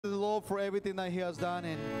Lord for everything that He has done.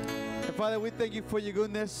 And Father, we thank You for Your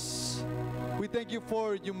goodness. We thank You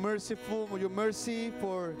for Your mercy,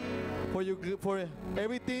 for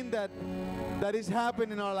everything that is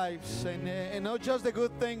happening in our lives, and not just the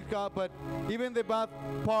good things, God, but even the bad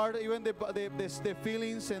part, even the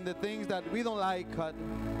feelings and the things that we don't like, God.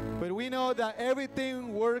 But we know that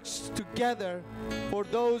everything works together for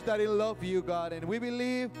those that love You, God. And we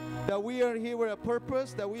believe that we are here with a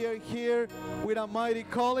purpose, that we are here with a mighty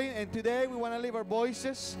calling. And today we want to lift our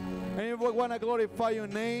voices and we want to glorify Your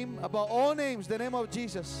name above all names, the name of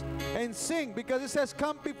Jesus, and sing, because it says,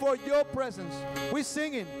 come before Your presence. We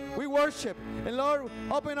singing, we worship. And Lord,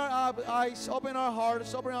 open our eyes, open our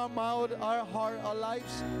hearts, open our mouth, our heart, our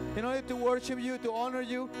lives, in order to worship You, to honor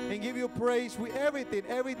You, and give You praise with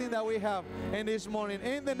everything that we have in this morning.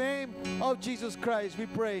 In the name of Jesus Christ, we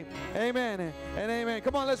pray. Amen and amen.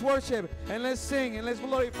 Come on, let's worship and let's sing and let's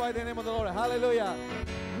glorify the name of the Lord. Hallelujah.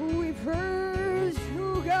 We praise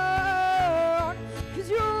You, God, 'cause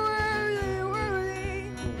You're worthy, worthy.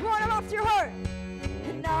 Come on, I'm after Your heart.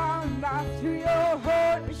 And I'm after Your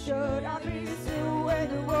heart. Should I be still when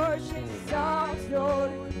the worship starts,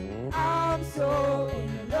 Lord? I'm so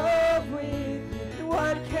in love with You.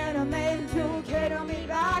 What can a man do? Get me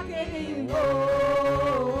back anymore?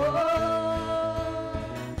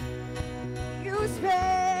 You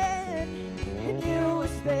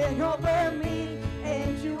spend over me,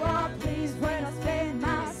 and You are pleased when I spend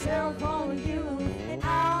myself on You. And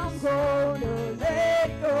I'm gonna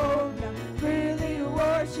let go now. Really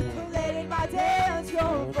worship, letting my dance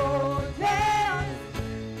go for dance,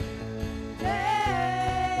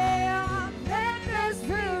 dance. Let the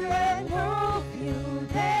Spirit move You,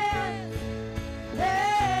 dance,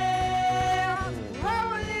 dance.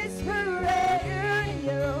 Holy Spirit in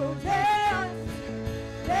You, dance,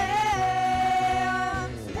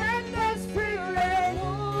 dance. Let the Spirit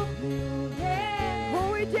move You, dance.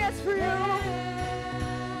 Oh, we dance for You.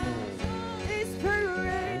 Holy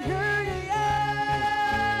Spirit in You.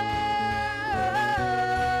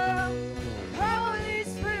 Holy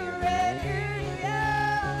Spirit in You.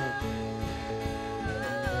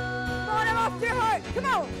 Lord, I'm after Your heart. Come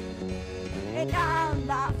on. And I'm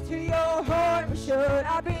after Your heart. But should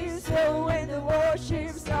I be still when the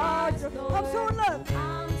worship starts? I'm so in love.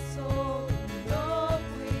 I'm so in love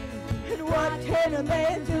with You. And what can a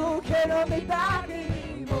man do? Can't hold me back anymore.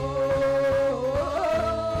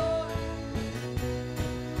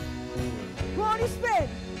 Come on, You spin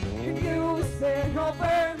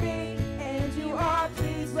over me, and You are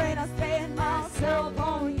pleased when I spend myself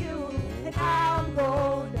on You. And I'm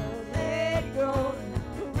gonna let go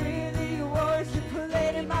now. Really worship,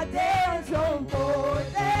 letting my dance on board.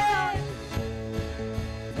 Dance,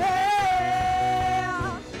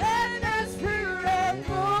 dance. Let the Spirit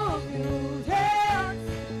move You. Dance,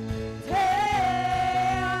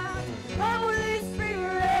 dance. Holy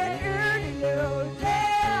Spirit in You.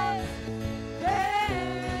 Dance,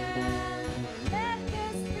 dance. Let the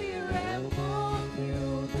Spirit move You.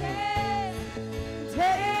 Dance,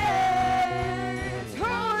 dance.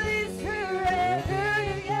 Holy Spirit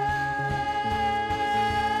in You.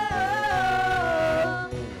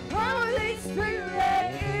 Holy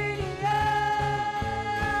Spirit in You.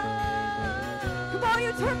 Come on,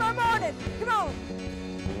 You turn my morning. Come on.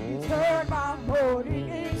 You turn my morning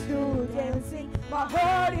into dancing. My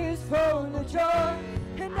heart is full of joy,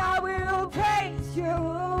 and I will praise You.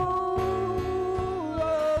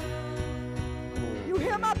 You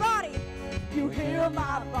heal my body. You heal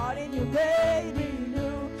my body, and You made me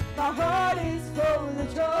new. My heart is full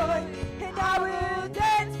of joy, and I will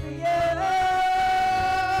dance for You.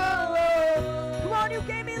 Come on, You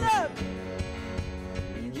gave me love.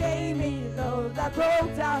 You gave me love that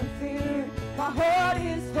broke down fear. My heart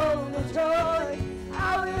is full of joy.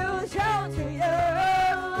 I will shout to You.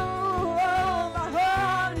 My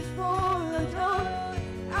heart is full of joy.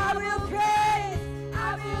 I will praise.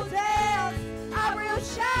 I will dance. I will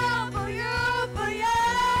shout for You, for You.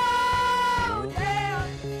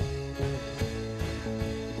 Dance,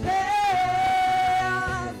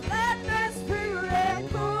 dance. Let the Spirit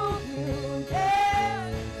move You.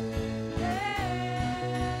 Dance,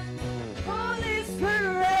 dance. Holy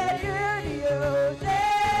Spirit in You.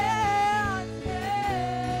 Dance.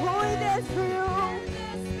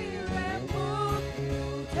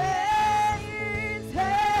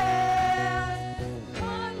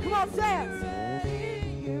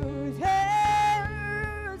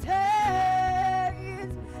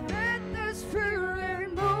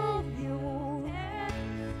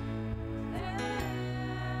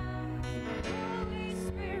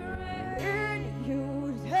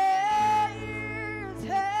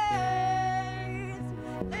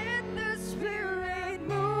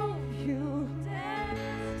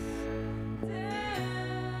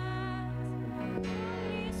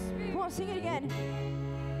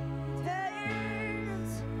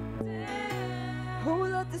 Dance. Oh,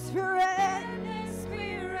 let the Spirit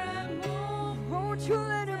move. Won't you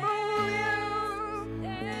let it move you?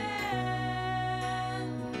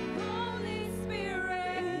 Holy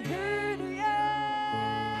Spirit,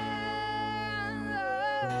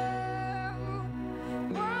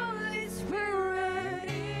 Holy Spirit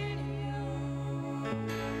in you.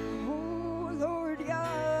 Oh Lord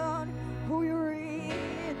God, who you're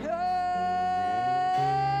in us.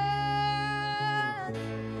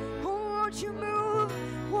 Oh, won't you move?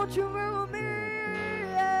 Won't you move me?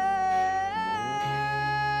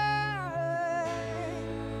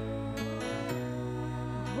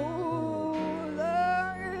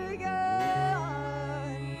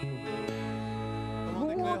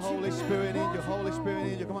 Holy Spirit in you, Holy Spirit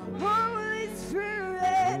in you, come on. Holy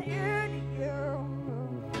Spirit in you.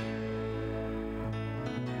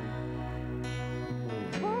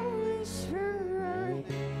 Holy Spirit.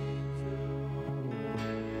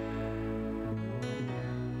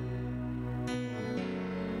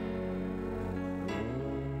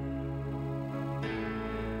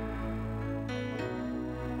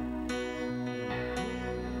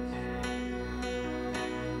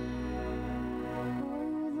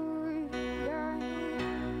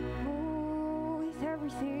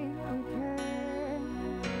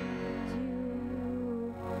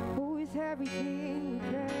 Everything we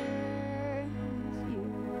praise you.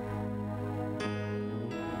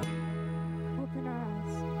 Open our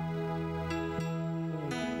eyes.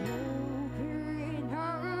 Open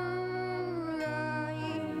our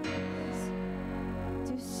eyes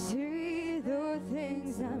to see the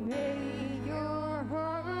things that make your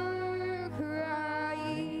heart cry.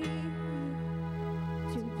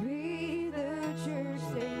 To be the church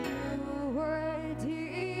that you were designed.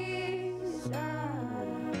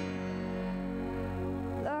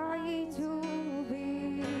 To be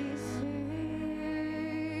seen.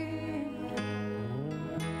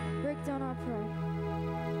 Break down our pride.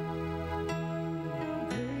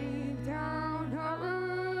 Break down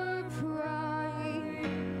our pride.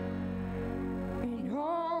 And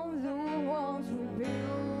all the walls we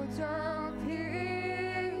built up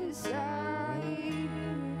inside.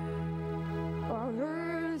 Our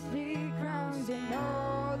earthly crowns and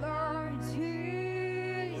all our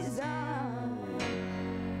tears.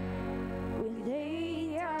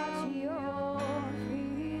 Lay at your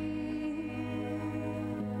feet.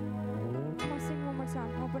 Come on, sing one more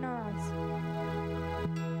time. Open our eyes.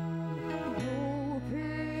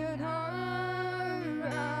 Open our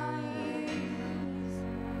eyes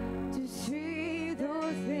to see the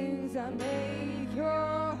things that make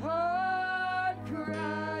your heart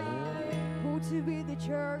cry. Oh, to be the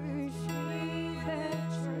church, that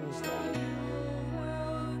you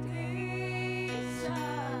will decide.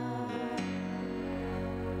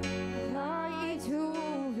 To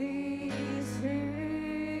be seen.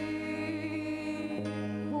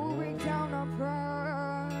 We'll break down our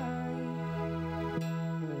pride.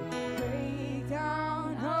 Break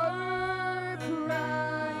down our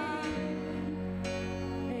pride.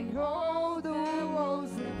 And all the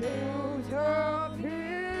walls that built up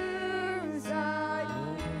inside.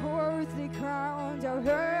 Our earthly crowns, our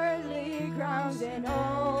earthly crowns, and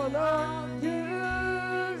all our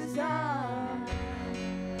desire.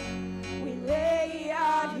 Lay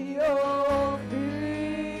at your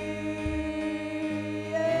feet.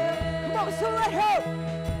 Come on, so let hope.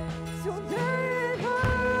 So let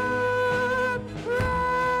hope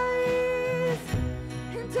rise.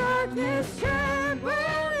 And darkness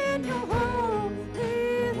tremble in your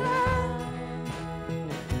holy light.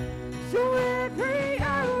 So every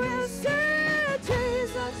hour will say,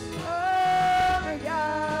 Jesus, our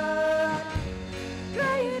God,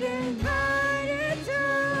 great and mighty to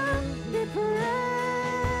be praised.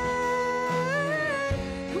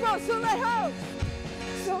 Come on, so let hope.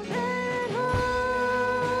 So let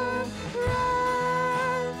hope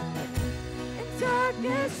rise. And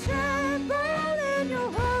darkness tremble in your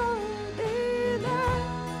holy light.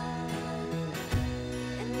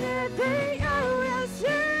 And every hour will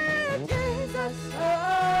say, Jesus,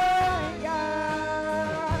 our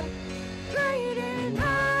God, great and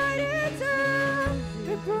mighty to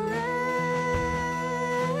be praised.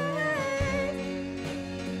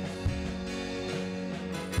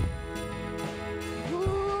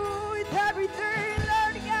 With everything,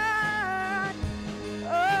 Lord God,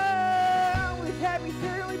 oh, with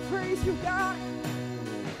everything we praise you, God.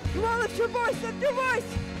 Come on, lift your voice, lift your voice.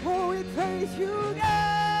 Oh, we praise you, God.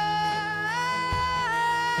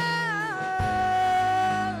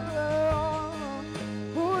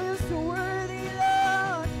 Oh, you're so worthy,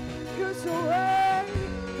 Lord. You're so worthy.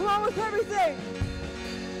 Come on, with everything.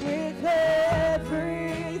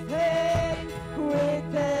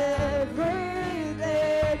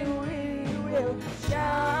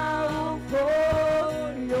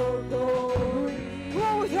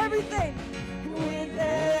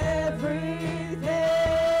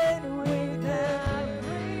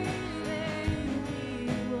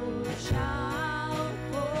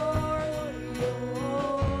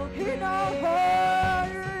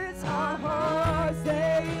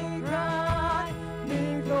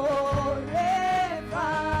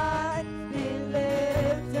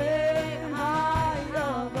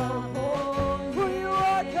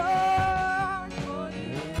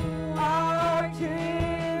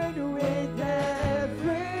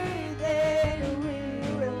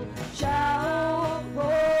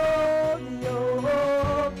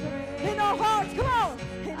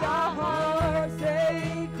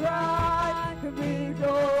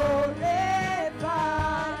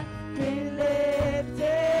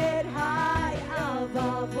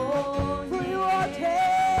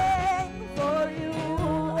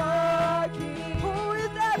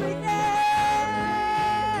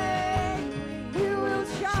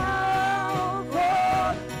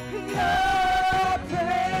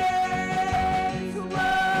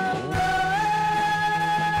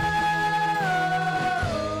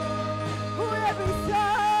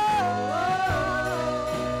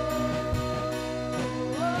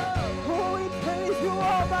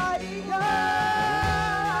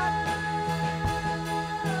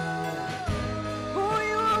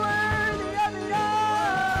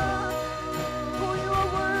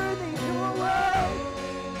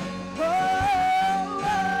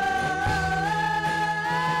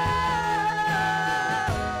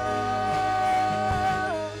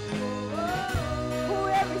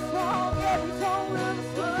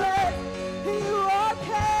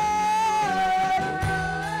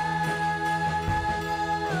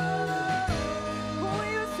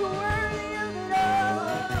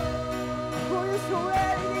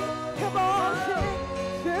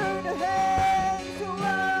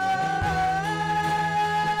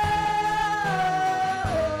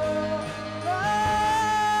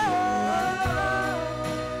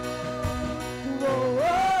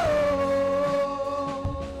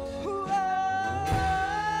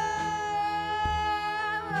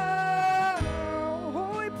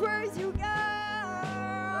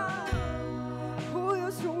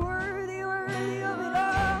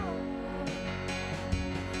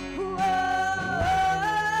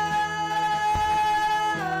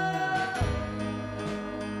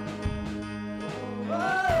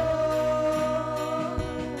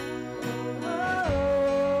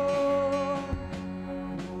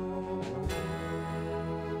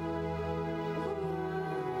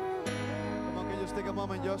 take a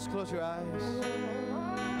moment, just close your eyes.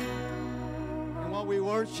 And while we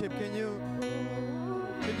worship, can you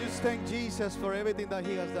just thank Jesus for everything that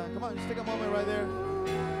He has done? Come on, just take a moment right there.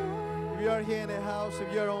 If you are here in the house,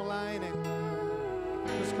 if you're online, and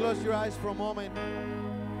just close your eyes for a moment.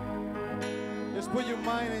 Just put your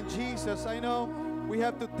mind in Jesus. I know we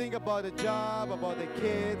have to think about the job, about the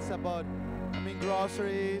kids, about,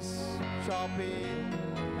 groceries, shopping.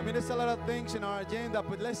 There's a lot of things in our agenda,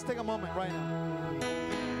 but let's take a moment right now.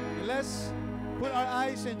 And let's put our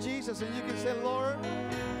eyes in Jesus, and you can say, Lord,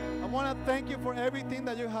 I want to thank you for everything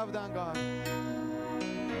that you have done, God.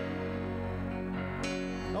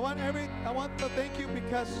 I want to thank you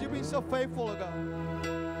because you've been so faithful, God.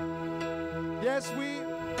 Yes,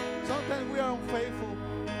 sometimes we are unfaithful.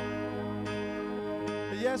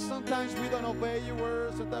 Yes, sometimes we don't obey your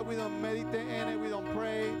words, sometimes we don't meditate in it, we don't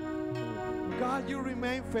pray. God, you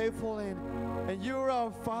remain faithful, and you're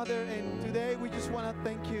our Father, and today we just want to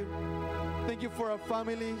thank you. Thank you for our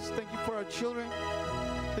families, thank you for our children,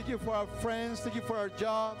 thank you for our friends, thank you for our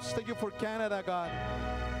jobs, thank you for Canada, God.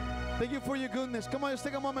 Thank you for your goodness. Come on, just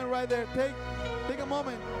take a moment right there. Take a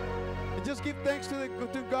moment and just give thanks to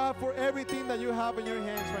God for everything that you have in your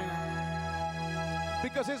hands right now.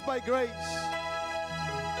 Because it's by grace.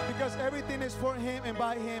 Because everything is for Him and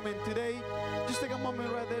by Him. And today, just take a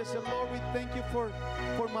moment right there and say, Lord, we thank you for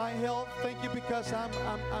my health. Thank you because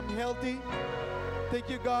I'm healthy. Thank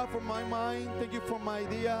you, God, for my mind. Thank you for my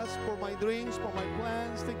ideas, for my dreams, for my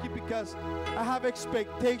plans. Thank you because I have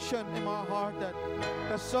expectation in my heart that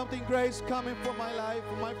something great is coming for my life,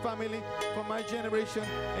 for my family, for my generation.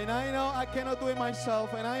 And I know I cannot do it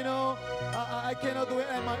myself. And I know I cannot do it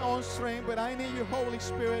in my own strength, but I need your Holy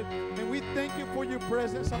Spirit. And we thank you for your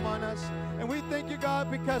presence among us. And we thank you, God,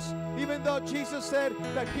 because even though Jesus said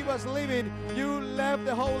that He was leaving, you left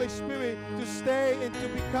the Holy Spirit to stay and to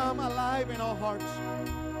become alive in our hearts.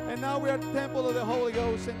 And now we are the temple of the Holy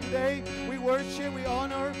Ghost. And today we worship, we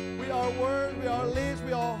honor, we are words, we are lips,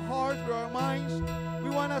 we are hearts, we are minds. We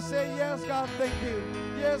want to say, yes, God, thank you.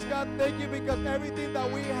 Yes, God, thank you because everything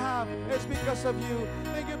that we have is because of you.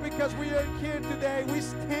 Thank you because we are here today. We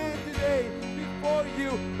stand today before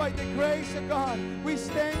you by the grace of God. We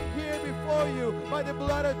stand here before you by the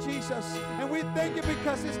blood of Jesus. And we thank you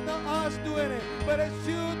because it's not us doing it, but it's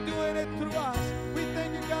you doing it through us. We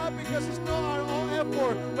thank you, God, because it's not our own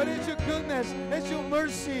effort, but it's your goodness, it's your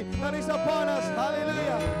mercy that is upon us.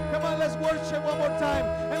 Hallelujah. Come on, let's worship one more time.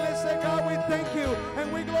 And let's say, God, we thank you.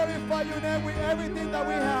 And we glorify your name with everything that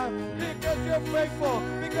we have. Because you're faithful.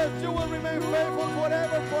 Because you will remain faithful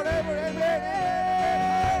forever, forever. Amen.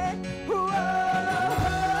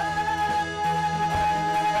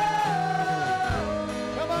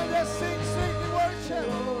 Come on, just sing the worship.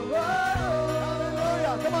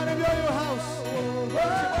 Hallelujah. Come on, enjoy your house.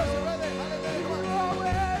 Worship right there. Hallelujah. Come on.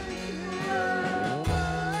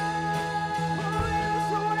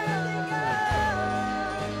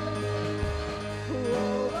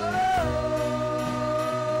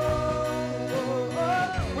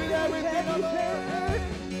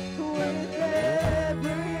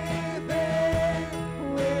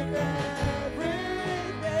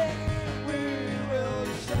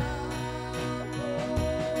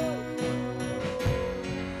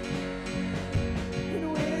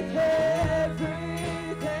 With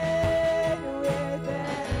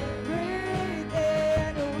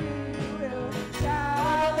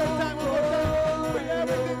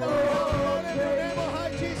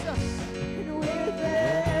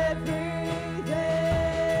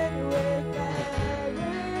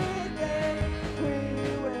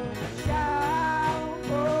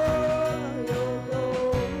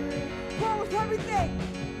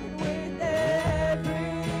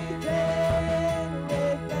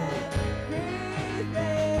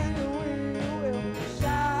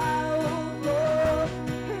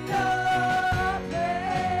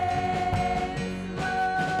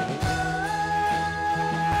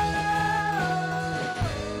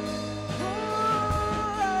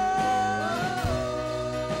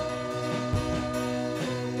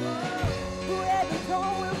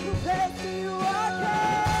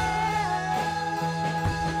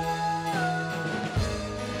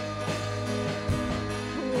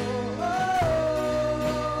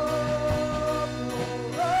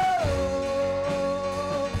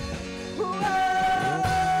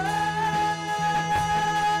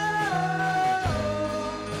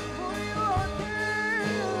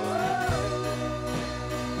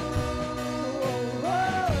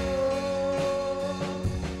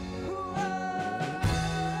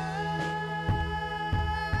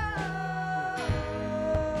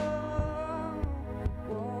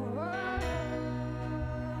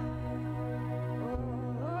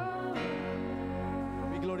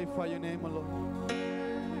glorify your name, O Lord.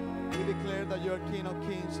 We declare that you are King of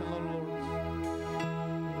kings and Lord of lords.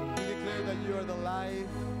 We declare that you are the life,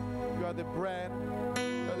 you are the bread,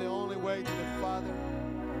 you are the only way to the Father.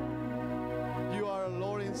 You are our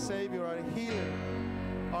Lord and Savior, our healer,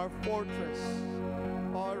 our fortress,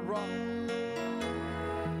 our rock.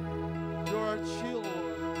 You are our shield,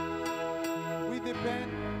 Lord. We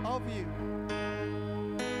depend of you.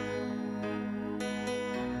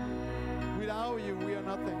 Without you, we are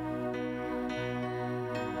nothing.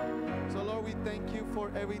 So, Lord, we thank you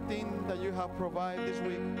for everything that you have provided this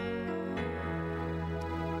week.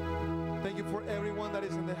 Thank you for everyone that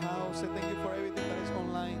is in the house, and thank you for everything that is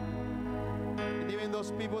online. And even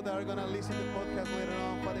those people that are going to listen to the podcast later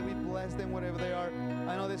on, Father, we bless them wherever they are.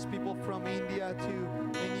 I know there's people from India to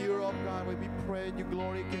in Europe, God, we pray your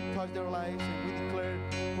glory can touch their lives, and we declare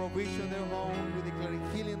provision in their home, we declare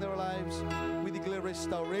healing in their lives, we declare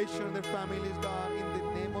restoration in their families, God, in the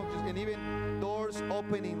name of Jesus, and even doors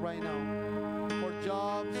opening right now for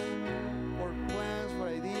jobs, for plans, for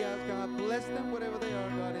ideas, God, bless them wherever they are,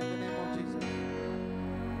 God, in the name of Jesus.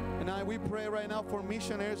 And we pray right now for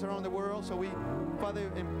missionaries around the world, so we,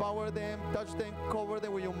 Father, empower them, touch them, cover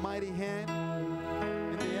them with your mighty hand,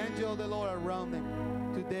 and the angel of the Lord around them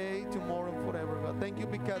today, tomorrow, and forever, God. Thank you,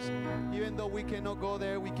 because even though we cannot go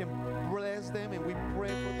there, we can bless them, and we pray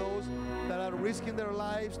for those that are risking their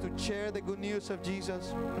lives to share the good news of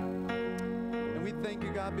Jesus. And we thank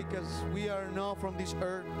you, God, because we are not from this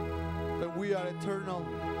earth, but we are eternal.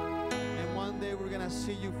 And one day we're going to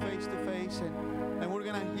see you face to face, and we're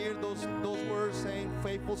going to hear those words saying,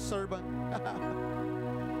 faithful servant.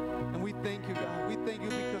 And we thank you, God. We thank you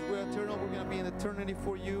because we're eternal. We're going to be in eternity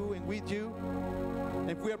for you and with you.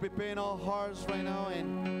 If we are preparing our hearts right now,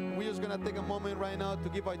 and we're just going to take a moment right now to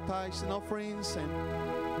give our tithes and offerings,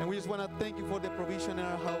 and we just want to thank you for the provision in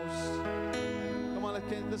our house. Come on, let's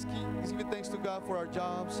give thanks to God for our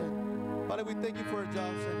jobs. And Father, we thank you for our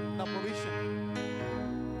jobs and our provision.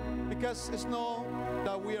 Because it's not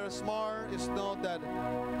that we are smart, it's not that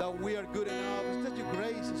we are good enough, it's that your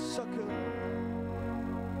grace is so good.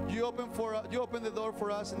 You opened the door for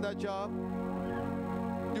us in that job.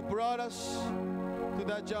 You brought us to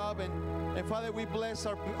that job, and Father, we bless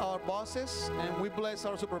our bosses, and we bless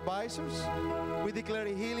our supervisors. We declare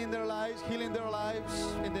healing their lives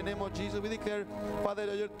in the name of Jesus. We declare, Father,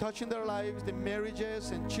 that you're touching their lives, the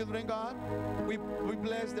marriages and children, God. We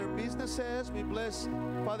bless their businesses. We bless,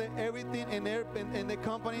 Father, everything in the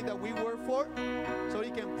company that we work for, so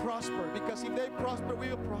it can prosper. Because if they prosper, we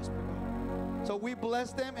will prosper, God. So we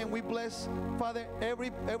bless them, and we bless, Father,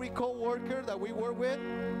 every co-worker that we work with,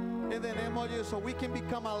 in the name of Jesus, so we can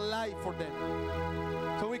become a light for them.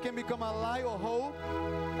 So we can become a light of hope,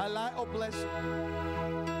 a light of blessing.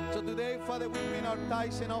 So today, Father, we bring our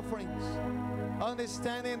tithes and offerings,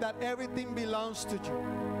 understanding that everything belongs to you.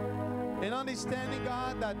 And understanding,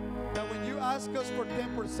 God, that when you ask us for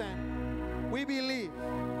 10%, we believe.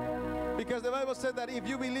 Because the Bible said that if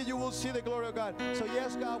you believe, you will see the glory of God. So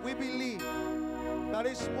yes, God, we believe that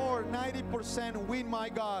it's more 90% with my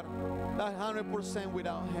God than 100%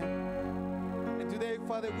 without Him. And today,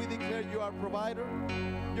 Father, we declare you are provider,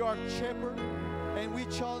 you are shepherd, and we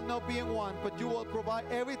shall not be in want, but you will provide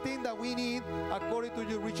everything that we need according to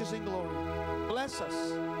your riches and glory. Bless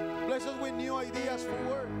us. Bless us with new ideas for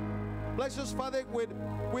work. Bless us, Father,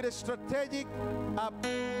 with a strategic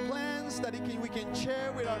plans that we can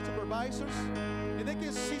share with our supervisors. And they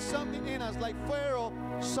can see something in us, like Pharaoh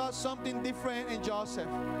saw something different in Joseph.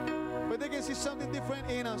 But they can see something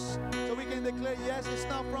different in us, so we can declare, yes, it's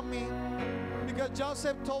not from me. Because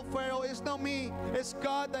Joseph told Pharaoh, it's not me, it's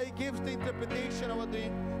God that gives the interpretation of a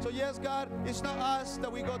dream. So yes, God, it's not us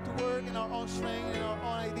that we go to work in our own strength, in our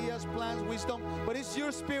own ideas, plans, wisdom, but it's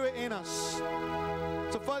your spirit in us.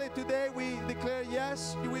 So Father, today we declare,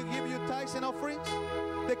 yes, we will give you tithes and offerings,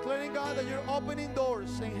 declaring, God, that you're opening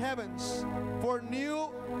doors in heavens for new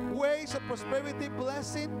ways of prosperity,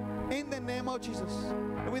 blessing, in the name of Jesus.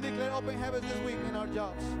 And we declare open heavens this week in our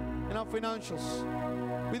jobs, in our financials.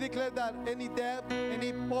 We declare that any debt,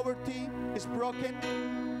 any poverty is broken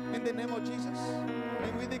in the name of Jesus.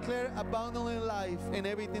 And we declare abundant life in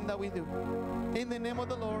everything that we do. In the name of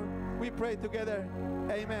the Lord, we pray together.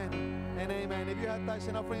 Amen and amen. If you have tithes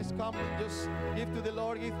and offerings, come and just give to the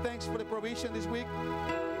Lord. Give thanks for the provision this week.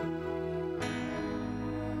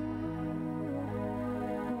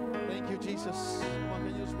 Thank you, Jesus. Come on,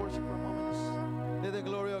 can you just worship for a moment? Just let the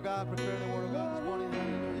glory of God prepare the word of God this morning.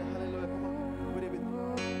 Hallelujah, hallelujah. Come on, with everything.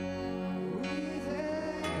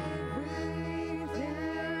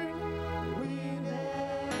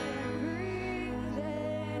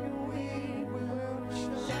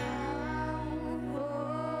 Shout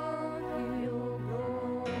for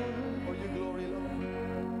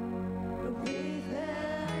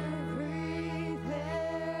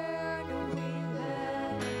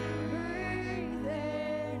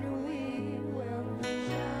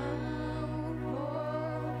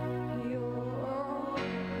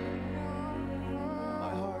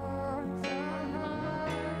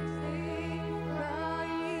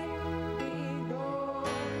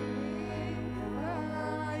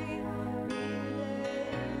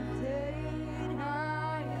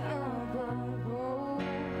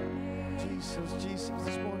Jesus, Jesus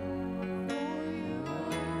this morning.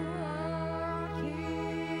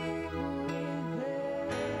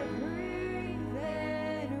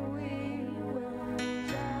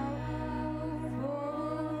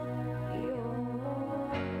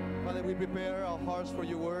 Father, we prepare our hearts for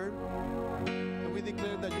your word, and we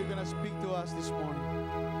declare that you're going to speak to us this morning.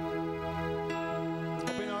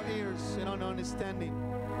 Open our ears and our understanding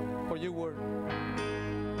for your word.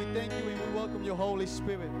 We thank you and we welcome your Holy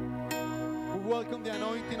Spirit. We welcome the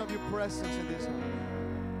anointing of your presence in this house.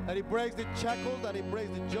 That it breaks the shackles, that it breaks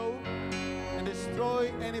the yoke, and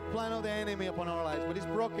destroy any plan of the enemy upon our lives. But it's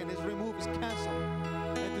broken, it's removed, it's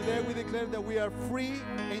canceled. And today we declare that we are free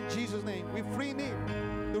in Jesus' name. We're free indeed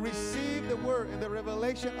to receive the word and the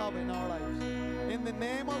revelation of it in our lives. In the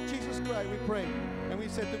name of Jesus Christ we pray. And we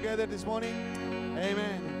said together this morning,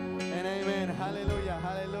 amen and amen. Hallelujah,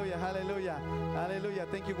 hallelujah, hallelujah, hallelujah.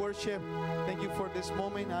 Thank you, worship. Thank you for this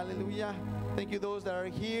moment. Hallelujah. Thank you those that are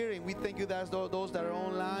here, and we thank you those that are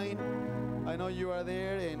online. I know you are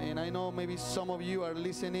there, and I know maybe some of you are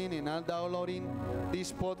listening and are downloading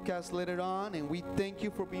this podcast later on, and we thank you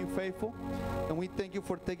for being faithful, and we thank you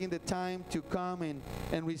for taking the time to come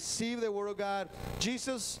and receive the Word of God.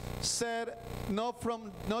 Jesus said, not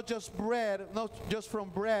just from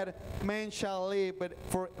bread man shall live, but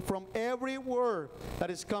from every word that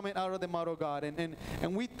is coming out of the mouth of God.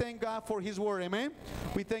 And we thank God for His Word, amen?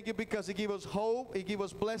 We thank you because He gives us hope, He gives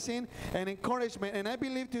us blessing and encouragement, and I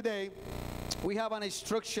believe today we have an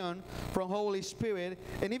instruction from Holy Spirit.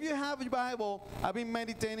 And if you have your Bible, I've been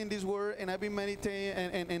meditating this word, and I've been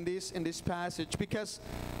meditating in this passage, because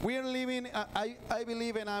we are living. I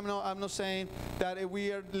believe, and I'm not saying that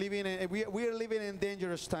we are living in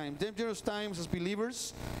dangerous times. Dangerous times as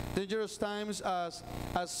believers, dangerous times as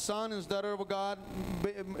son and daughter of God,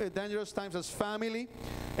 dangerous times as family.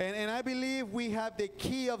 And I believe we have the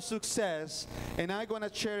key of success, and I'm going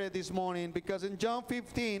to share it this morning, because in John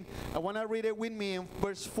 15, I want to read it with me in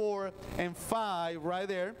verse 4 and 5 right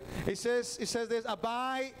there. It says this,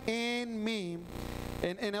 abide in me.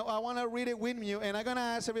 And I want to read it with you, and I'm going to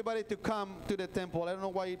ask everybody to come to the temple. I don't know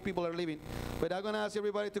why people are leaving, but I'm going to ask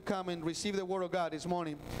everybody to come and receive the Word of God this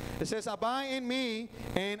morning. It says, abide in me,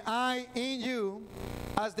 and I in you.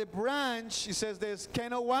 As the branch, it says this,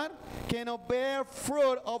 cannot what? Cannot bear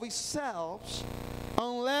fruit of itself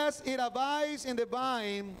unless it abides in the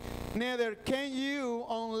vine, neither can you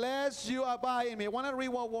unless you abide in me. I want to read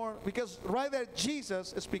one more, because right there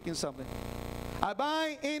Jesus is speaking something.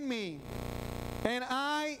 Abide in me, and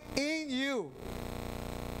I in you.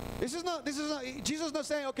 This is not Jesus is not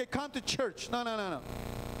saying, okay, come to church. No.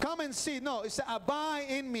 Come and see. No, it's abide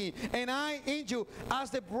in me, and I in you. As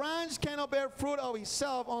the branch cannot bear fruit of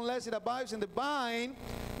itself unless it abides in the vine,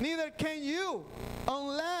 neither can you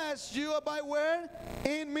unless you abide where?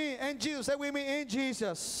 In me. And Jesus, say with me, in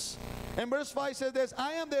Jesus. And verse 5 says this,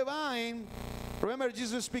 I am the vine. Remember,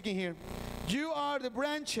 Jesus is speaking here. You are the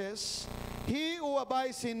branches. He who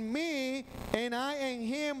abides in me, and I in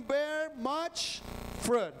him, bear much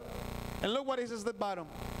fruit. And look what it says at the bottom.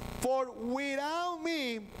 For without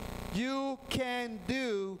me, you can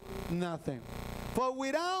do nothing. For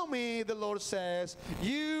without me, the Lord says,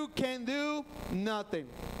 you can do nothing.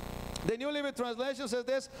 The New Living Translation says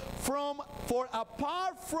this, for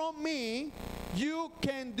apart from me, you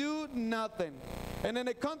can do nothing. And in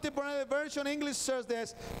the Contemporary Version, English says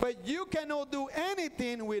this, but you cannot do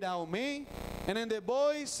anything without me. And then the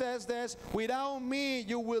Voice says this, without me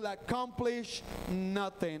you will accomplish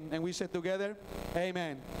nothing. And we said together,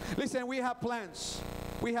 amen. Listen, we have plans.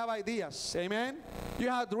 We have ideas, amen. You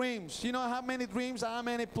have dreams. You know how many dreams, how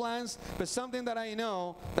many plans, but something that I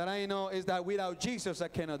know is that without Jesus I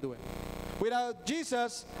cannot do it. Without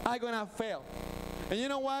Jesus I'm going to fail. And you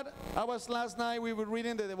know what? Last night we were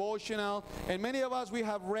reading the devotional, and many of us, we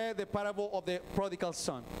have read the parable of the prodigal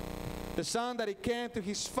son. The son that he came to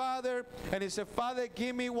his father, and he said, Father,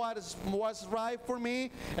 give me what's right for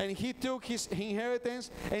me. And he took his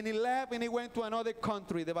inheritance, and he left, and he went to another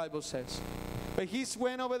country, the Bible says. But he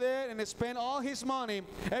went over there and spent all his money.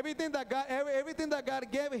 Everything that God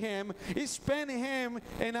gave him, he spent him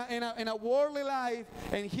in a worldly life,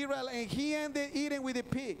 and he ended eating with the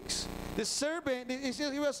pigs. The servant,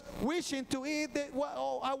 he was wishing to eat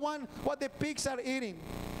I want what the pigs are eating.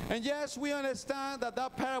 And yes, we understand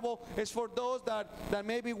that parable is for those that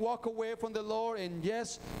maybe walk away from the Lord. And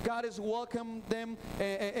yes, God is welcome them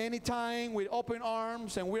anytime with open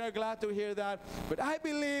arms, and we are glad to hear that. But I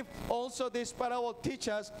believe also this parable teaches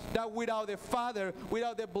us that without the Father,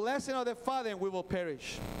 without the blessing of the Father, we will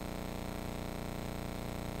perish.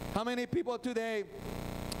 How many people today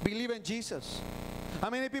believe in Jesus? How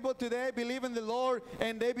many people today believe in the Lord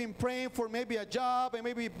and they've been praying for maybe a job, and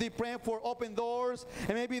maybe they're praying for open doors,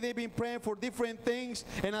 and maybe they've been praying for different things,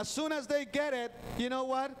 and as soon as they get it, you know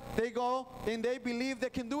what? They go and they believe they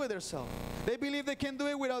can do it themselves. They believe they can do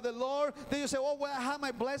it without the Lord. They just say, oh, well, I have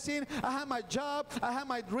my blessing, I have my job, I have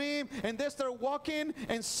my dream, and they start walking,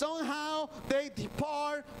 and somehow they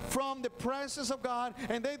depart from the presence of God,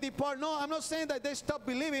 and they depart. No, I'm not saying that they stop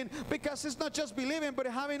believing, because it's not just believing, but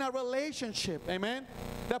having a relationship. Amen?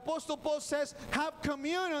 The Apostle Paul says, have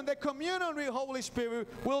communion. The communion with the Holy Spirit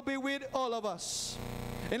will be with all of us.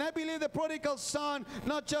 And I believe the prodigal son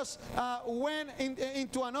not just went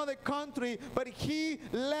into another country, but he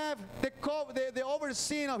left the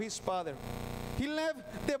overseeing of his father. He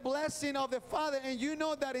left the blessing of the Father. And you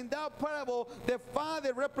know that in that parable, the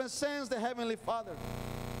Father represents the Heavenly Father.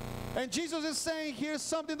 And Jesus is saying here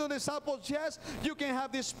something to the disciples. Yes, you can have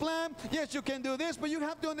this plan. Yes, you can do this. But you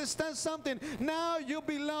have to understand something. Now you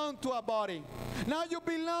belong to a body. Now you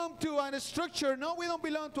belong to a structure. No, we don't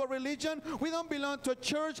belong to a religion. We don't belong to a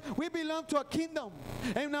church. We belong to a kingdom.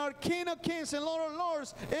 And our King of Kings and Lord of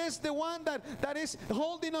Lords is the one that is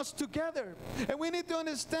holding us together. And we need to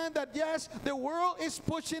understand that, yes, the world is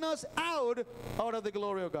pushing us out of the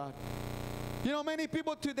glory of God. You know, many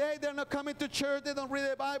people today, they're not coming to church, they don't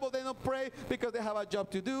read the Bible, they don't pray because they have a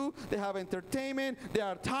job to do, they have entertainment, they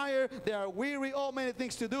are tired, they are weary, all many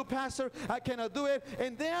things to do, Pastor, I cannot do it.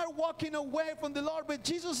 And they are walking away from the Lord. But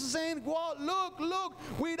Jesus is saying, well, look,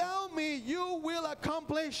 without me, you will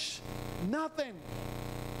accomplish nothing.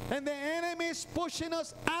 And the enemy is pushing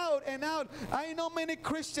us out and out. I know many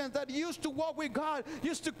Christians that used to walk with God,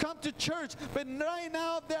 used to come to church, but right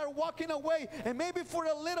now they're walking away. And maybe for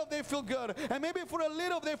a little they feel good, and maybe for a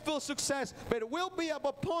little they feel success. But it will be at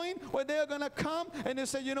a point where they're going to come and they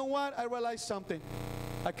say, you know what, I realized something.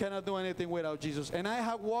 I cannot do anything without Jesus. And I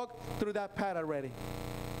have walked through that path already.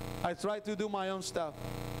 I tried to do my own stuff.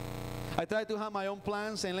 I try to have my own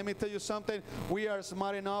plans, and let me tell you something, we are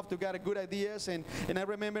smart enough to get good ideas, and I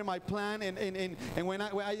remember my plan, and when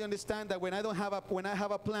I understand that when I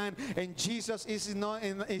have a plan and Jesus is not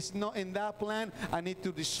in that plan, I need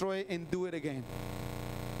to destroy it and do it again.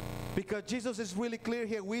 Because Jesus is really clear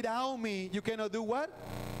here, without me you cannot do what?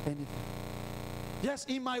 Anything. Yes,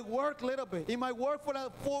 it might work a little bit, it might work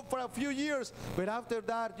for a few years, but after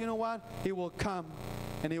that, you know what? It will come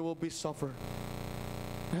and it will be suffer.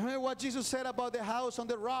 Remember what Jesus said about the house on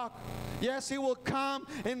the rock? Yes, it will come,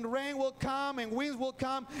 and rain will come, and winds will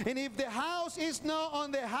come. And if the house is not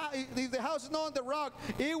on the rock,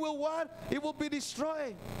 it will what? It will be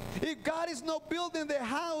destroyed. If God is not building the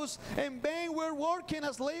house, and vain we're working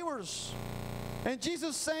as laborers. And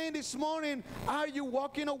Jesus saying this morning, are you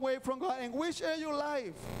walking away from God? In which area of your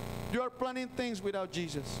life you are planning things without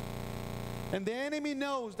Jesus? And the enemy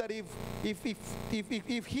knows that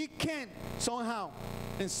if he can somehow,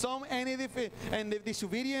 and the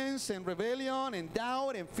disobedience and rebellion and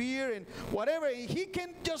doubt and fear and whatever, he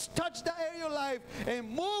can just touch that area of life and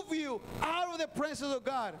move you out of the presence of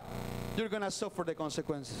God, you're going to suffer the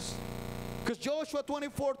consequences. Because Joshua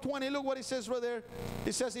 24:20, look what it says right there.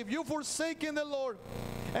 It says, if you forsaken the Lord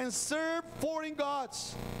and serve foreign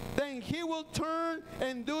gods, then he will turn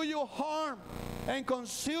and do you harm and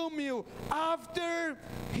consume you after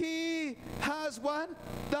he has what?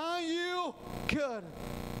 Done you good.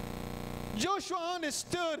 Joshua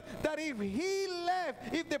understood that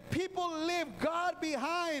if the people leave God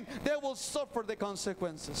behind, they will suffer the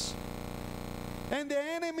consequences. And the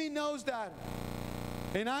enemy knows that.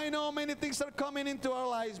 And I know many things are coming into our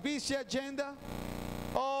lives. Busy agenda.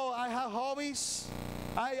 Oh, I have hobbies.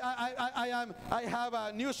 I have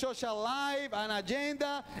a new social life, an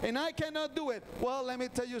agenda, and I cannot do it. Well, let me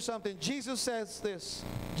tell you something. Jesus says this.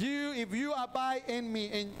 If you abide in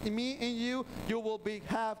me, and me in you, you will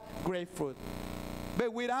have great fruit.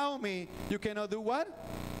 But without me, you cannot do what?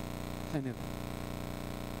 Anything.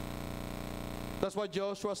 That's what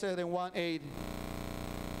Joshua said in 1:8.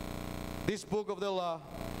 This book of the law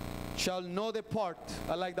shall not depart.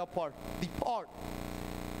 I like that part. Depart.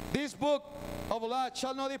 This book of law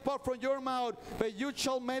shall not depart from your mouth, but you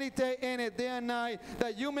shall meditate in it day and night,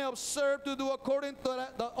 that you may observe to do according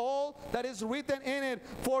to all that is written in it.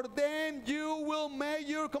 For then you will make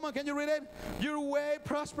come on, can you read it? Your way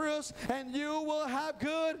prosperous, and you will have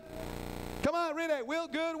good. Come on, read it. Will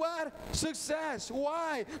good what? Success.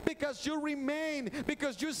 Why? Because you remain,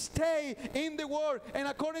 because you stay in the Word. And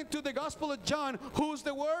according to the Gospel of John, who's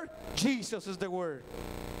the Word? Jesus is the Word.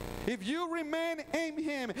 If you remain in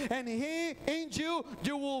Him and He in you,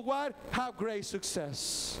 you will what? Have great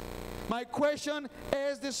success. My question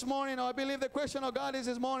is this morning, or I believe the question of God is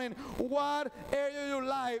this morning, what area of your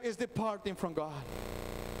life is departing from God?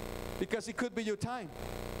 Because it could be your time.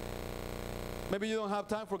 Maybe you don't have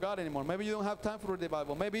time for God anymore. Maybe you don't have time for the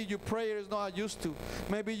Bible. Maybe your prayer is not used to.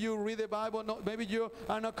 Maybe you read the Bible. Maybe you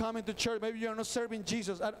are not coming to church. Maybe you are not serving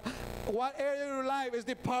Jesus. What area of your life is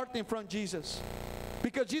departing from Jesus?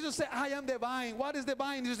 Because Jesus said, I am the vine. What is the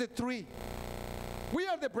vine? It is the tree. We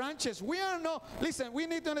are the branches. We are no. Listen, we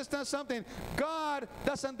need to understand something. God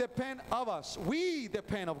doesn't depend on us. We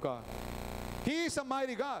depend on God. He is a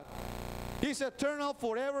mighty God. He's eternal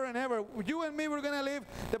forever and ever. You and me, we're going to live.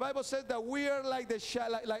 The Bible says that we are like the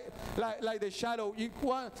like the shadow.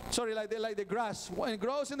 Like the grass. It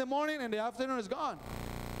grows in the morning and the afternoon is gone.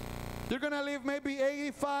 You're going to live maybe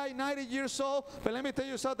 85, 90 years old. But let me tell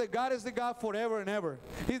you something. God is the God forever and ever.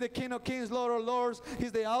 He's the King of kings, Lord of lords.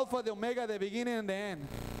 He's the Alpha, the Omega, the beginning and the end.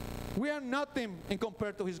 We are nothing in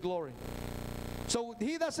compared to His glory. So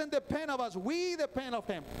He doesn't depend on us. We depend on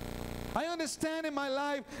Him. I understand in my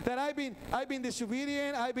life that I've been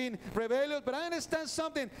disobedient, I've been rebellious, but I understand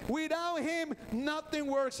something. Without Him, nothing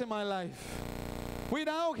works in my life.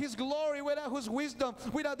 Without His glory, without His wisdom,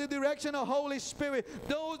 without the direction of Holy Spirit,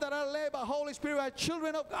 those that are led by Holy Spirit are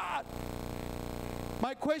children of God.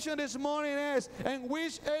 My question this morning is, in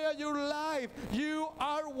which area of your life you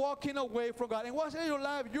are walking away from God? In what area of your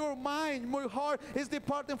life, your mind, your heart is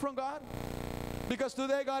departing from God? Because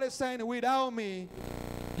today God is saying, without me,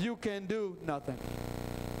 you can do nothing.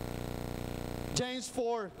 James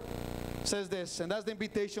 4 says this, and that's the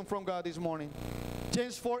invitation from God this morning.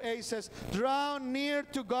 James 4:8 says, draw near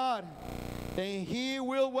to God, and He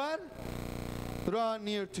will what? Draw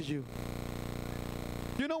near to you.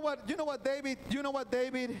 You know what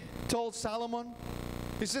David told Solomon?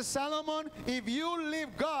 He says, Solomon, if you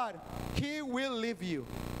leave God, He will leave you.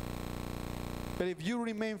 But if you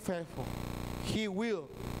remain faithful, He will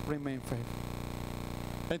remain faithful.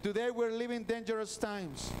 And today we're living dangerous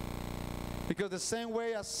times. Because the same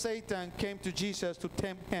way as Satan came to Jesus to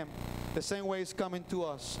tempt Him, the same way is coming to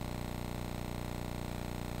us.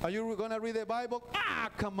 Are you going to read the Bible?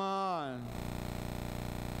 Come on.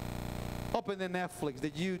 Open the Netflix, the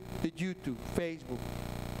YouTube, Facebook.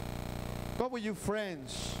 Go with your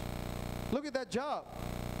friends. Look at that job.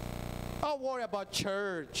 Don't worry about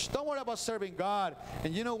church. Don't worry about serving God.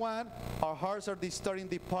 And you know what? Our hearts are starting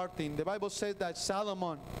departing. The Bible says that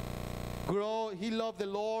Solomon he loved the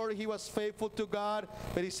Lord. He was faithful to God.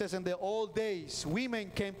 But he says in the old days, women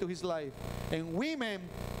came to his life. And women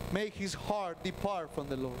make his heart depart from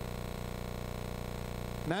the Lord.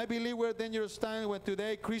 And I believe we're at a dangerous time when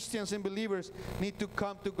today Christians and believers need to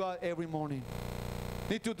come to God every morning.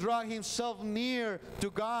 Need to draw himself near to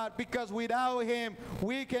God, because without Him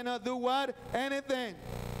we cannot do what? Anything.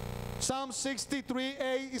 Psalm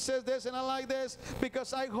 63:8, it says this, and I like this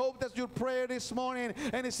because I hope that's your prayer this morning.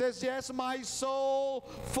 And it says, yes, my soul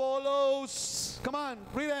follows. Come on,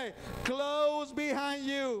 read it. Close behind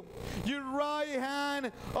you. Your right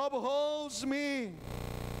hand upholds me.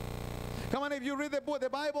 Come on, if you read the book, the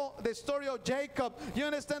Bible, the story of Jacob, you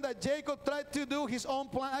understand that Jacob tried to do his own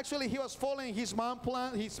plan. Actually, he was following his mom's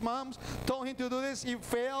plan. His mom told him to do this. He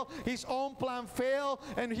failed. His own plan failed.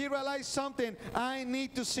 And he realized something. I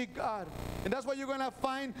need to seek God. And that's why you're going to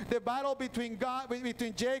find the battle between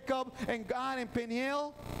Jacob and God in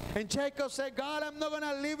Peniel. And Jacob said, God, I'm not going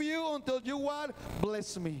to leave you until you what?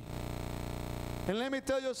 Bless me. And let me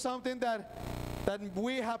tell you something that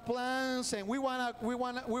we have plans, and we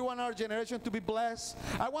want our generation to be blessed.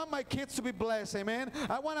 I want my kids to be blessed, amen.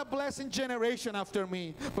 I want a blessing generation after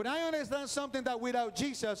me. But I understand something, that without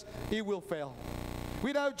Jesus, it will fail.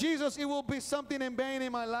 Without Jesus, it will be something in vain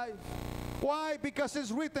in my life. Why? Because it's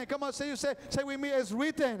written. Come on, say with me, it's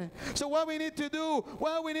written. So what we need to do?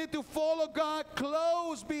 Well, we need to follow God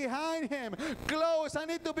close behind Him. Close. I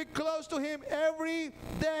need to be close to Him every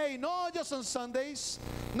day. Not just on Sundays.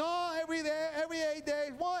 No, every day, every 8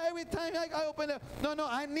 days. Well, every time I open it. No,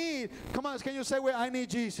 I need. Come on, can you say, well, I need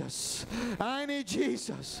Jesus. I need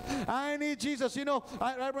Jesus. I need Jesus. You know,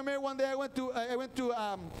 I remember one day I went to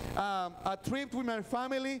a trip with my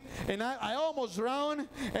family, and I almost drowned.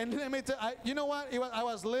 And let me tell you, you know what? I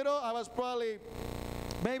was little. I was probably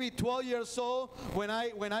maybe 12 years old when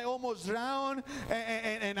I almost drowned,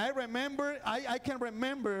 and I remember, I can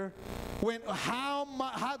remember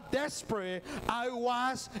how desperate I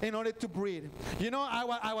was in order to breathe. You know,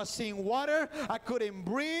 I was seeing water, I couldn't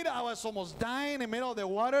breathe, I was almost dying in the middle of the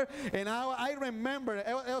water, and I remember,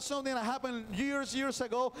 it was something that happened years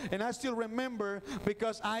ago, and I still remember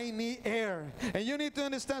because I need air. And you need to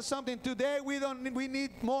understand something. Today we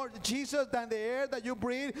need more Jesus than the air that you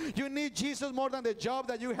breathe. You need Jesus more than the job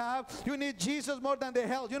that you have. You need Jesus more than the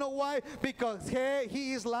health. You know why? Because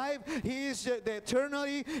He is life, He is the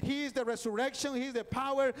eternity, He is the resurrection, He is the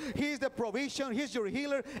power, He is the provision, He is your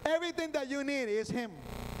healer. Everything that you need is Him.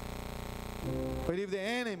 But if the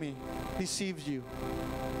enemy deceives you,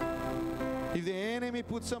 if the enemy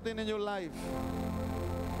puts something in your life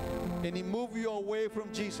and he moves you away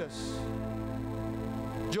from Jesus,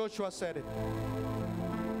 Joshua said it.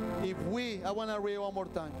 I want to read one more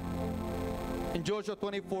time. In Joshua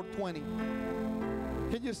 24:20.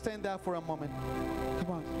 Can you stand up for a moment?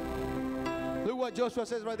 Come on. Look what Joshua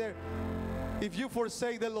says right there. If you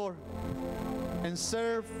forsake the Lord and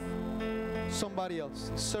serve somebody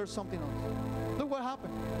else, serve something else, look what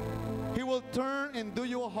happened. He will turn and do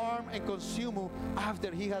you harm and consume you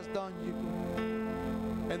after He has done you.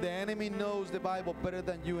 And the enemy knows the Bible better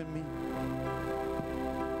than you and me.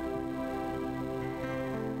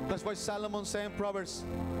 That's why Solomon said in Proverbs,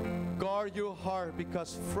 guard your heart,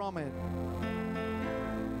 because from it.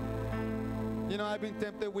 You know, I've been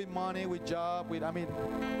tempted with money, with job,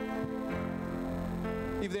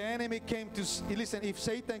 if the enemy came to, listen, if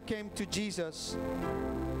Satan came to Jesus,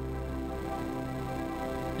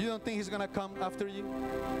 you don't think he's going to come after you?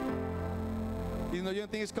 You don't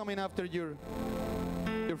think he's coming after your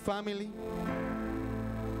family?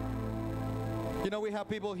 You know, we have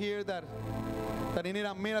people here that they need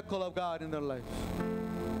a miracle of God in their lives.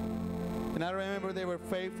 And I remember they were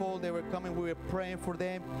faithful, they were coming, we were praying for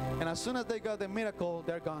them, and as soon as they got the miracle,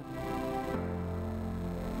 they're gone.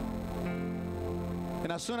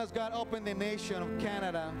 And as soon as God opened the nation of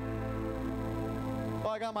Canada, oh,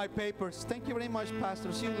 I got my papers. Thank you very much,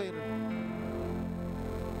 Pastor. See you later.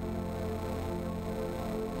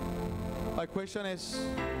 My question is,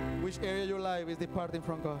 which area of your life is departing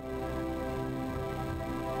from God?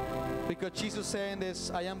 Because Jesus saying this,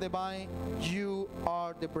 I am the vine, you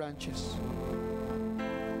are the branches.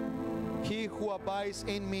 He who abides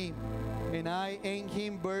in me, and I in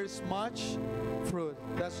him, bears much fruit.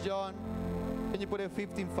 That's John. Can you put it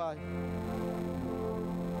 15:5?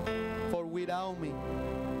 For without me,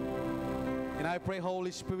 and I pray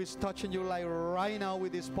Holy Spirit is touching your life right now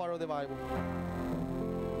with this part of the Bible.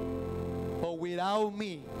 For without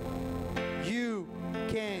me, you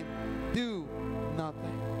can do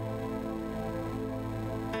nothing.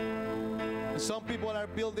 And some people are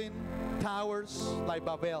building towers like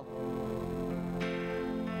Babel.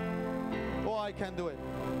 Oh, I can do it.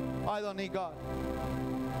 I don't need God.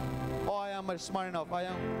 Oh, I am smart enough.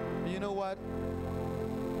 You know what?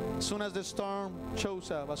 As soon as the storm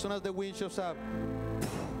shows up, as soon as the wind shows up,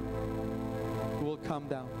 it will come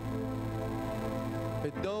down.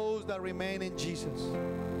 But those that remain in Jesus,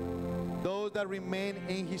 those that remain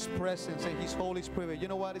in His presence and His Holy Spirit, you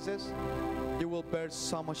know what it says? You will bear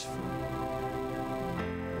so much fruit.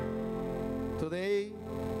 Today,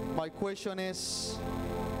 my question is,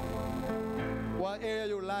 what area of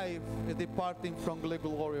your life is departing from the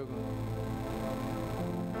glory of God?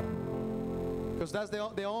 Because that's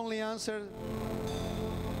the only answer.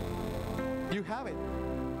 You have it.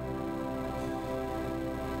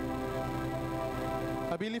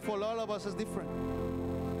 I believe for all of us it's different.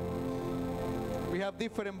 We have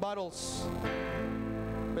different battles.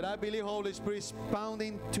 But I believe Holy Spirit is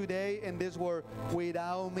pounding today in this word,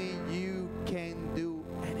 without me you can do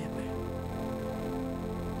anything.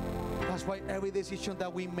 That's why every decision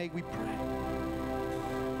that we make, we pray.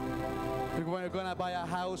 You're gonna buy a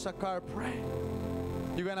house, a car, pray.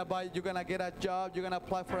 You're gonna get a job, you're gonna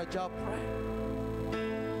apply for a job, pray.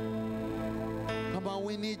 Come on,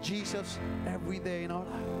 we need Jesus every day in our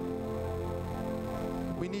life.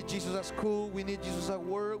 We need Jesus at school, we need Jesus at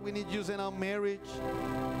work, we need Jesus in our marriage,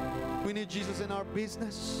 we need Jesus in our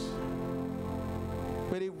business.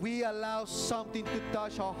 But if we allow something to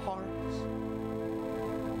touch our hearts,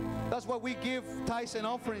 that's why we give tithes and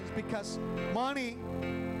offerings, because money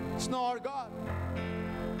is not our God.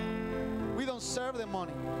 We don't serve the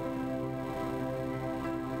money.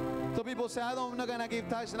 So people say, I'm not going to give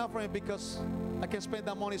tithes and offerings because I can spend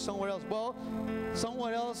that money somewhere else. Well,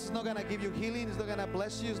 somewhere else is not going to give you healing. It's not going to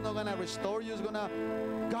bless you. It's not going to restore you.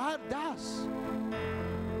 God does.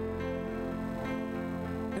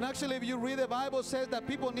 And actually, if you read the Bible, it says that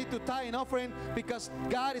people need to tithe an offering because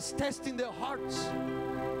God is testing their hearts.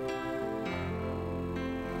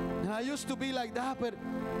 And I used to be like that, but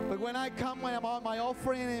when I come my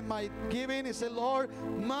offering and my giving, I say, Lord,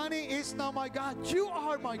 money is not my God. You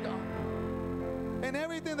are my God. And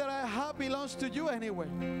everything that I have belongs to you anyway.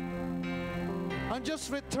 I'm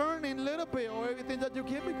just returning a little bit of everything that you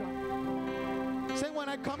give me, God. Saying when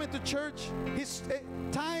I come into church, His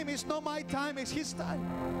time is not my time, it's His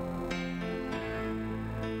time.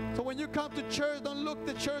 So when you come to church, don't look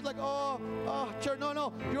at church like, oh, church.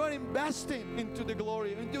 No. You are investing into the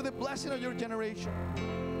glory, into the blessing of your generation.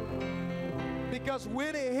 Because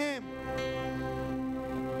with Him,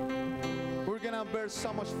 we're going to bear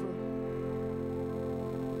so much fruit.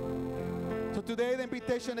 So today the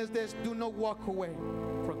invitation is this: do not walk away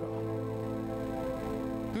from God.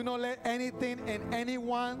 Do not let anything and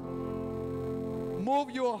anyone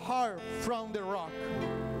move your heart from the rock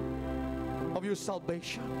of your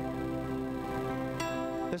salvation.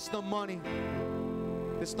 There's no money,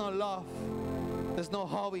 there's no love, there's no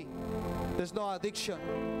hobby, there's no addiction,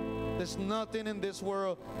 there's nothing in this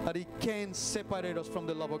world that it can separate us from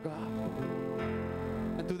the love of God.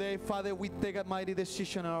 And today, Father, we take a mighty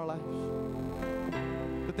decision in our lives.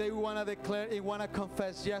 Today we want to declare, we want to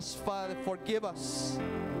confess, yes, Father, forgive us.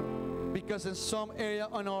 Because in some area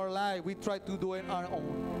in our life, we try to do it on our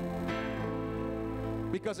own.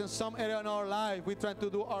 Because in some area in our life, we try to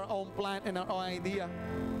do our own plan and our own idea.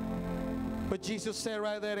 But Jesus said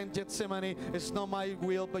right there in Gethsemane, it's not my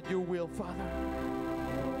will, but your will, Father.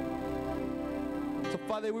 So,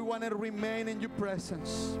 Father, we want to remain in your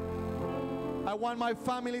presence. I want my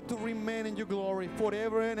family to remain in your glory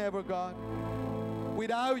forever and ever, God.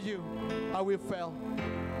 Without you, I will fail.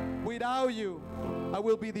 Without you, I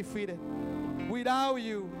will be defeated. Without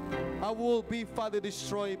you, I will be, Father,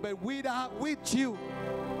 destroyed. But with you,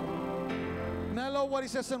 and I love what it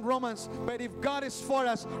says in Romans, but if God is for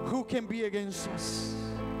us, who can be against us?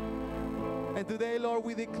 And today, Lord,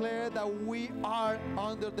 we declare that we are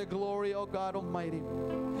under the glory of God Almighty.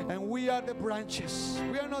 And we are the branches.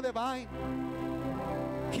 We are not the vine.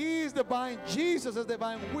 He is the vine. Jesus is the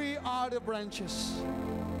vine. We are the branches.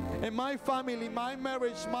 And my family, my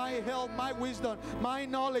marriage, my health, my wisdom, my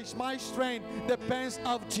knowledge, my strength depends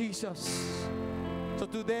on Jesus. So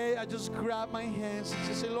today I just grab my hands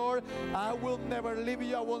and say, Lord, I will never leave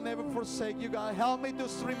you. I will never forsake you, God. Help me to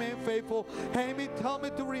remain faithful. Help me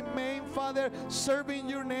to remain, Father, serving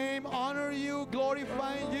your name, honor you,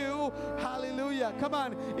 glorifying you. Hallelujah. Come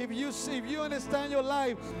on. If you understand your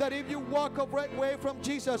life, that if you walk away from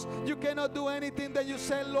Jesus, you cannot do anything, that you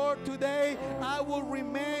say, Lord, today I will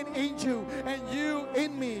remain in you and you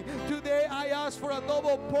in me. Today I ask for a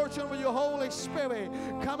double portion of your Holy Spirit.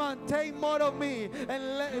 Come on, take more of me.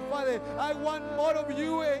 And Father, I want more of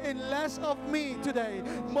you and less of me today.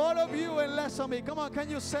 More of you and less of me. Come on, can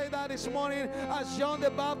you say that this morning as John the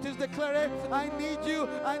Baptist declared, I need you,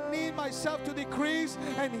 I need myself to decrease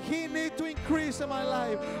and He needs to increase in my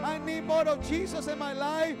life. I need more of Jesus in my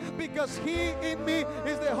life because He in me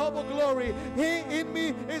is the hope of glory. He in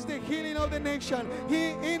me is the healing of the nation.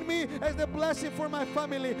 He in me is the blessing for my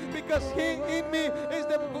family because He in me is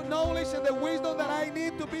the knowledge and the wisdom that I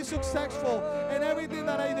need to be successful in everything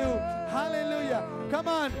that I do. Hallelujah. Come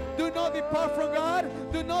on. Do not depart from God.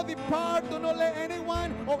 Do not depart. Do not let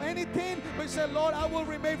anyone or anything, but say, Lord, I will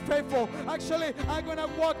remain faithful. Actually, I'm going to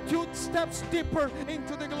walk 2 steps deeper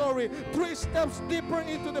into the glory, 3 steps deeper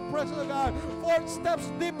into the presence of God, 4 steps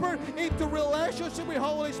deeper into relationship with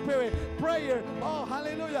Holy Spirit. Prayer. Oh,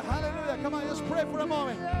 hallelujah. Hallelujah. Come on, just pray for a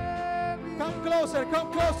moment. Come closer.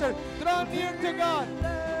 Come closer. Draw near to God,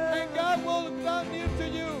 and God will draw near to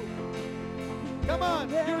you. Come on,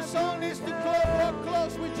 your soul needs to walk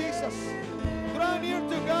close with Jesus. Draw near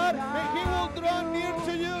to God, and He will draw near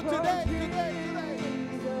to you today.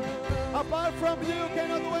 Apart from you,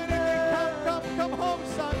 cannot do anything. Come home,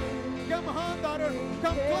 son. Come home, daughter.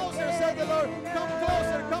 Come closer, said the Lord. Come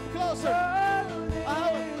closer, come closer. I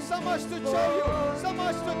have so much to show you, so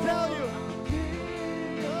much to tell you.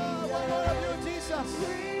 Oh, one more of you, Jesus.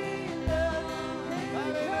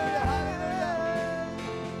 Hallelujah, hallelujah.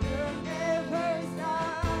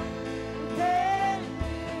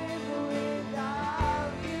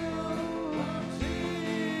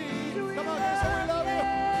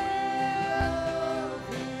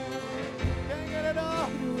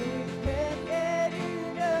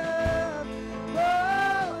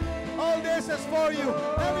 Is for you.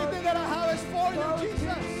 Everything that I have is for you,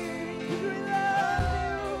 Jesus.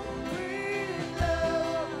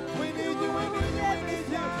 We need you, we need you, we need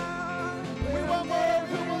you.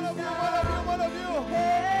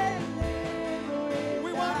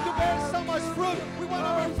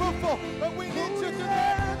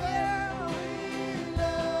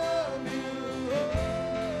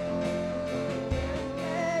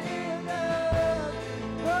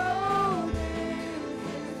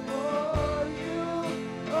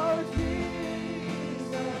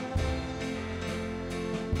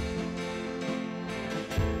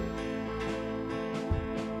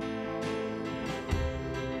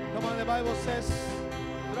 Bible says,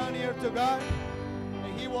 draw near to God,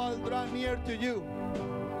 and He will draw near to you.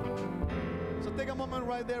 So take a moment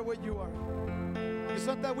right there where you are. Because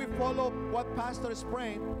sometimes we follow what pastor is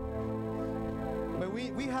praying, but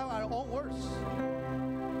we have our own words.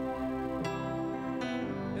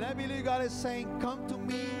 And I believe God is saying, come to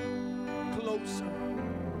me closer.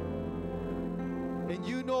 And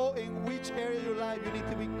you know in which area of your life you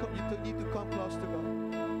need to come close to God.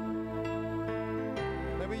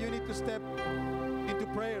 Maybe you need to step into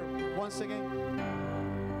prayer once again.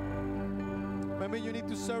 Maybe you need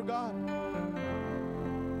to serve God.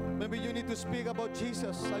 Maybe you need to speak about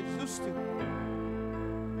Jesus as you used to.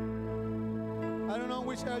 I don't know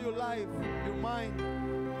which area of your life, your mind,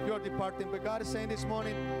 you are departing, but God is saying this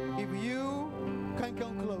morning, if you can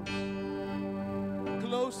come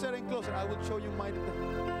closer and closer, I will show you mighty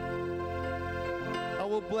things. I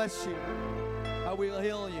will bless you. I will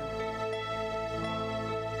heal you.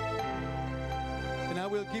 And I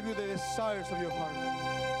will give you the desires of your heart.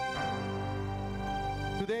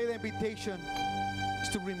 Today the invitation is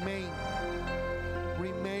to remain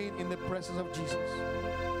in the presence of Jesus.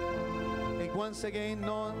 And once again,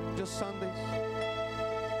 not just Sundays,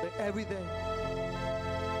 but every day.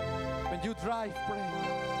 When you drive, pray.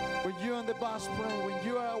 When you're on the bus, pray. When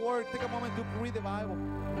you are at work, take a moment to read the Bible.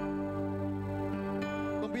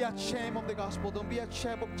 Don't be ashamed of the gospel. Don't be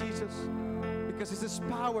ashamed of Jesus, because it's His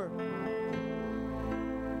power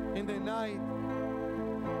in the night.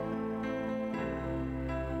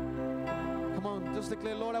 Come on, just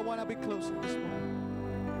declare, Lord, I want to be closer this morning.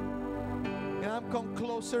 And I'm come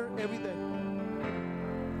closer every day.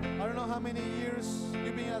 I don't know how many years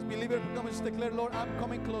you've been as a believer. Come and declare, Lord, I'm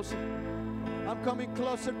coming closer. I'm coming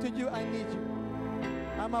closer to you. I need you.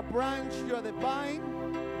 I'm a branch. You are the vine.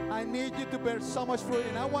 I need you to bear so much fruit.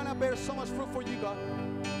 And I want to bear so much fruit for you, God.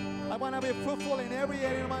 I want to be fruitful in every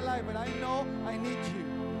area of my life. But I know I need you.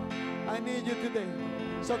 I need you today.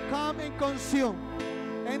 So come and consume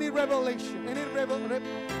any revelation, any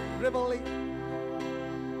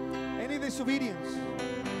any disobedience,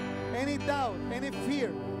 any doubt, any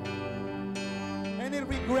fear, any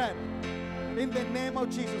regret, in the name of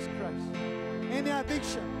Jesus Christ. Any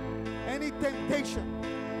addiction, any temptation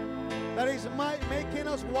that is making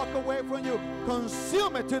us walk away from you,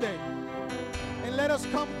 consume it today. And let us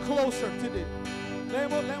come closer to it.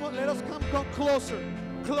 Let us come closer,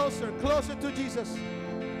 closer to Jesus.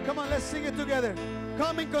 Come on, let's sing it together.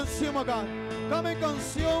 Come and consume, oh God. Come and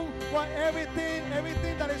consume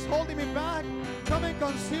everything that is holding me back. Come and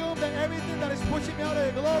consume everything that is pushing me out of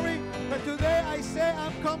the glory. But today I say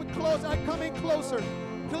I'm coming close. I'm coming closer.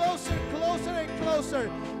 Closer and closer,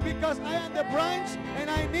 because I am the branch and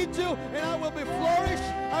I need you, and I will be flourished,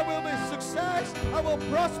 I will be success, I will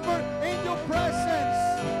prosper in your presence.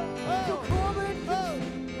 Oh.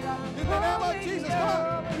 In the name of Jesus,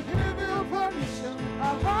 come. Give you permission.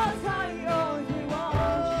 Our hearts are yours.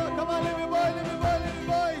 Come on, let me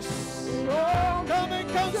voice. Come and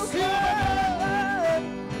consume.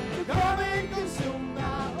 Come and consume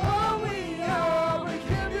now. All we are, we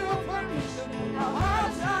give you permission. Our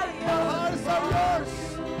hearts are yours.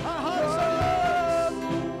 Our hearts are yours.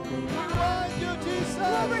 We want you,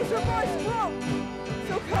 Jesus. Raise your voice, come.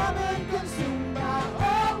 So come and consume now.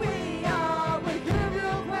 All we are, we give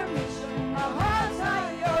you permission. Our hearts are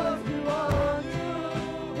yours. We want you.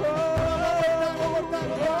 One more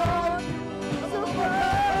time. So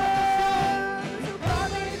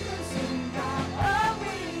come and consume now. All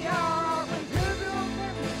we are, we give you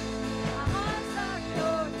permission. Our hearts are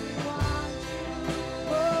yours. We want you.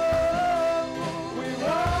 We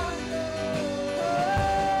want you.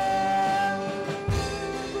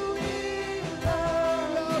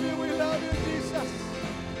 We love you, Jesus.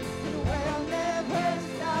 We'll never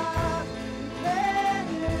stop. We can't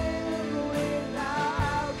live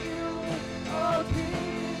without you, oh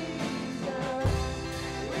Jesus.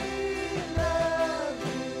 We love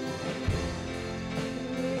you.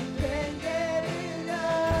 We can't get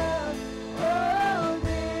enough. Oh,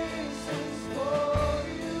 this is for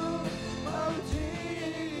you, oh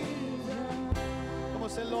Jesus. Come on,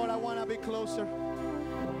 say, Lord, I want to be closer.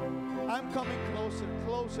 I'm coming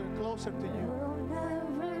closer to you.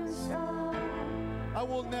 I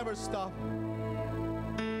will never stop.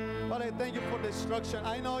 But I thank you for the instruction.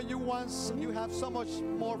 I know you have so much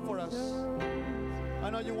more for us. I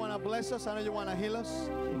know you want to bless us. I know you want to heal us.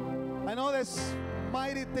 I know there's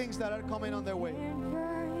mighty things that are coming on their way.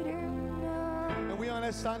 And we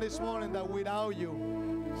understand this morning that without you,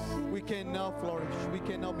 we cannot flourish. We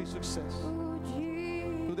cannot be success.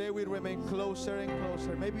 Today we remain closer and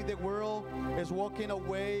closer. Maybe the world is walking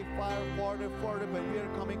away farther, but we are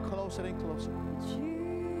coming closer and closer.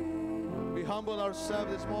 We humble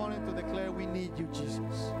ourselves this morning to declare we need you,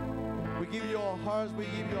 Jesus. We give you our hearts, we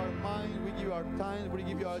give you our minds, we give you our time, we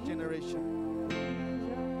give you our generation.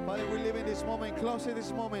 Father, we live in this moment, close in this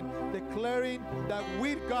moment, declaring that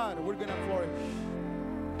with God we're going to flourish.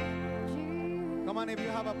 Come on, if you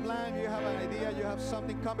have a plan, you have an idea, you have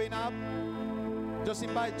something coming up, just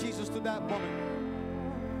invite Jesus to that moment.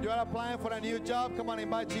 You are applying for a new job, come on,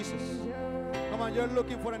 invite Jesus. Come on, you're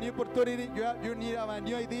looking for a new opportunity, you need a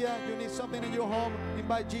new idea, you need something in your home,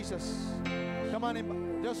 invite Jesus. Come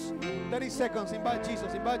on, just 30 seconds, invite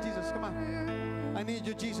Jesus, come on. I need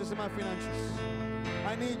you, Jesus, in my finances.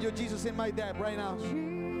 I need you, Jesus, in my debt right now.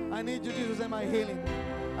 I need you, Jesus, in my healing.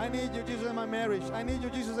 I need you, Jesus, in my marriage. I need you,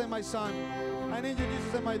 Jesus, in my son. I need you,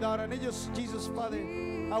 Jesus, in my daughter. I need you, Jesus, Father,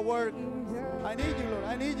 at work. I need you, Lord.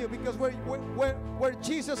 I need you, because where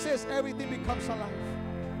Jesus is, everything becomes alive.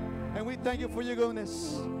 And we thank you for your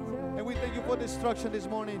goodness. And we thank you for destruction this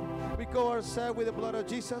morning. We cover ourselves with the blood of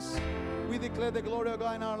Jesus. We declare the glory of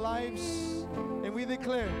God in our lives. And we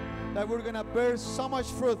declare that we're going to bear so much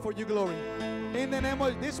fruit for your glory. In the name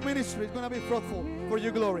of this ministry, it's going to be fruitful for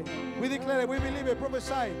your glory. We declare it, we believe it,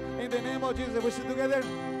 prophesy. In the name of Jesus, we sit together.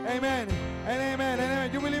 Amen and amen and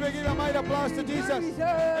amen. You believe it? Give a mighty applause to Jesus.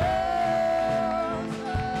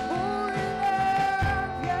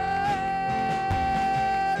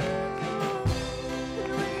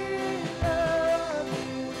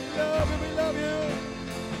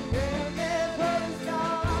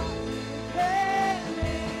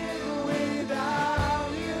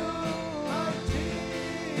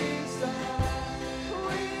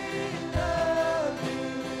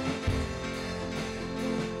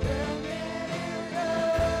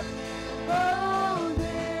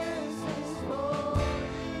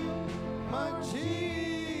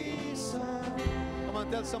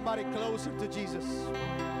 Tell somebody closer to Jesus.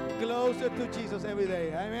 Closer to Jesus every day.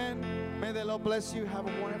 Amen. May the Lord bless you. Have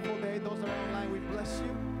a wonderful day. Those that are online, we bless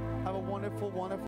you. Have a wonderful, wonderful